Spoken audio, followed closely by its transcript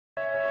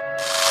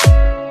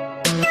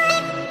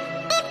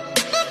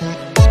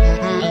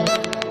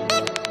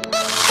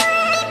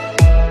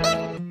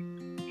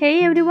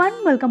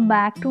everyone, welcome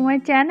back to my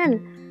channel.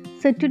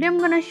 So today I'm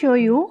gonna show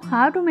you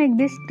how to make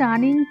this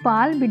stunning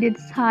pearl beaded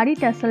saree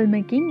tassel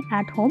making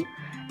at home.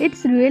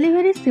 It's really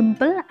very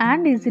simple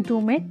and easy to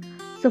make,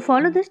 so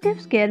follow the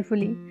steps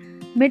carefully.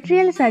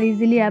 Materials are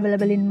easily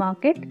available in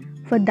market.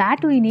 For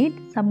that we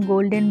need some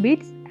golden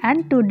beads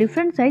and 2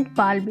 different size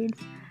pearl beads.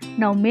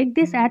 Now make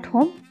this at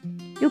home.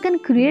 You can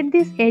create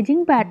this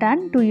edging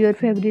pattern to your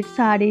favorite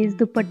sarees,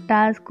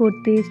 dupattas,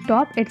 kurtis,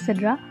 top,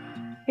 etc.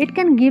 It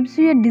can gives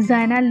you a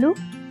designer look.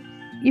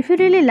 If you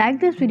really like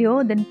this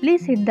video, then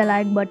please hit the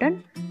like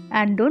button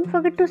and don't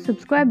forget to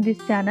subscribe this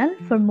channel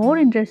for more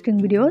interesting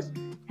videos.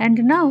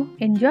 And now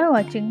enjoy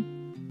watching.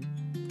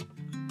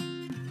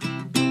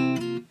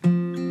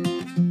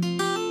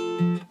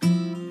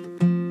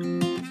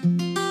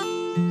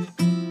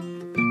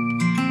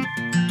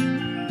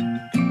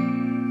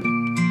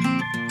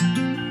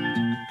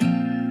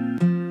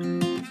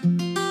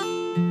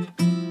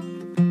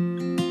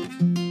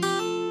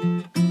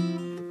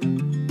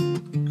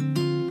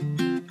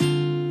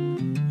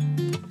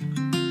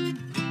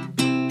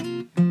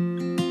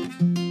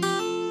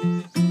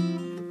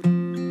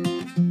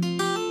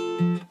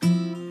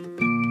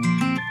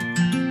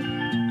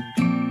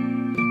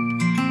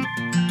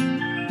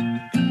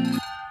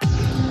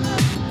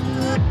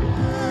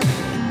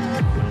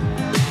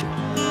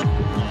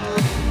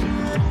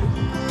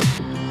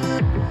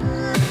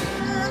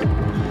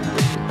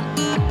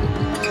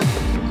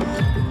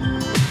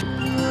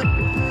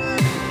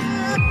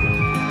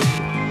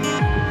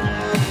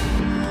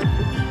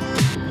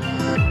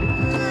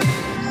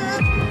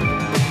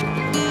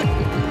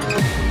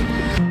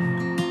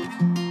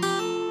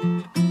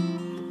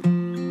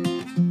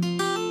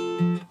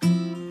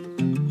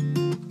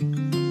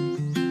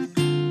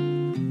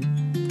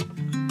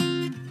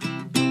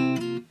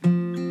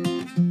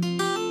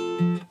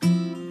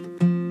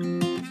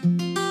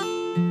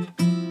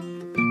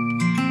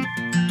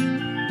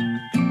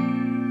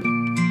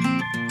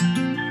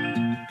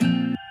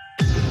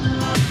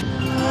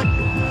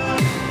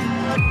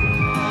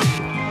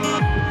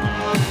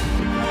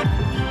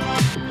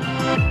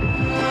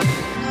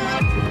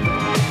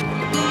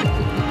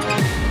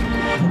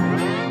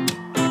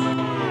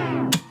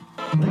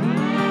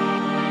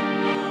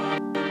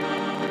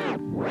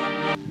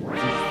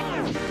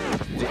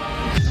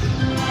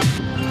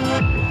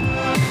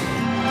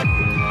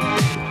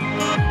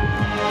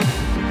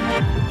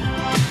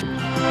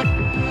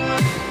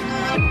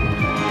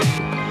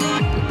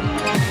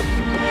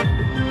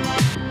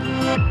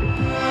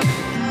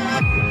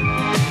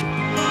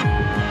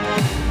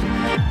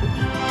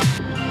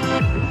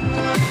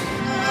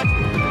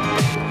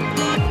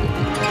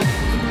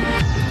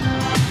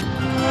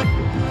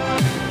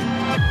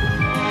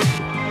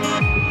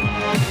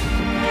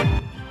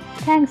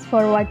 Thanks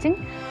for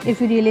watching.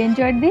 If you really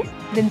enjoyed this,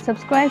 then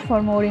subscribe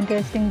for more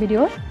interesting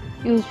videos.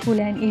 Useful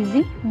and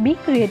easy. Be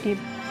creative.